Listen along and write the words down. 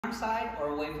arm side or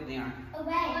away from the arm?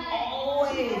 Away.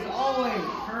 Always, always.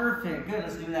 Perfect. Good.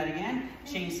 Let's do that again.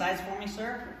 Change sides for me,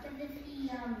 sir.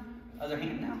 Other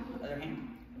hand now. Other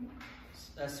hand.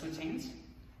 Switch hands.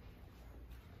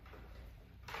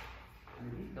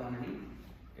 Underneath. Go underneath.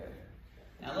 Good.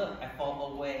 Now look, I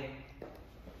fall away.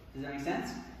 Does that make sense?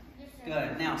 Yes, sir.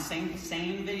 Good. Now, same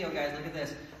video, guys. Look at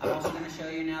this. I'm also going to show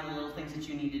you now the little things that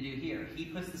you need to do here. He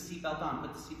puts the seatbelt on.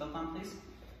 Put the seatbelt on, please.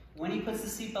 When he puts the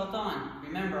seatbelt on,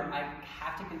 remember, I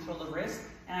have to control the wrist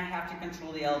and I have to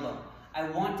control the elbow. I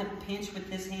want to pinch with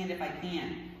this hand if I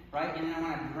can, right? And then I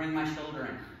want to bring my shoulder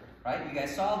in, right? You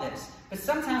guys saw this. But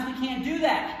sometimes we can't do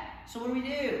that. So what do?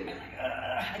 I'm like,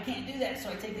 I can't do that. So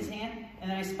I take this hand and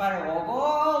then I spider walk.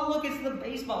 Oh, look, it's the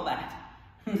baseball bat.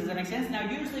 Does that make sense? Now,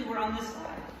 usually we're on this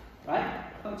side, right?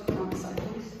 Folks, come on this side,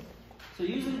 please. So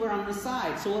usually we're on this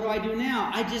side. So what do I do now?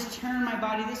 I just turn my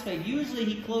body this way. Usually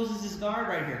he closes his guard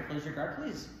right here. Close your guard,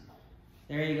 please.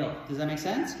 There you go. Does that make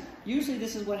sense? Usually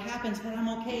this is what happens, but I'm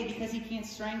okay because he can't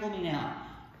strangle me now.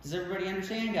 Does everybody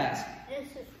understand, guys? Yes,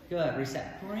 sir. Good.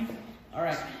 Reset for me. All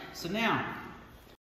right. So now,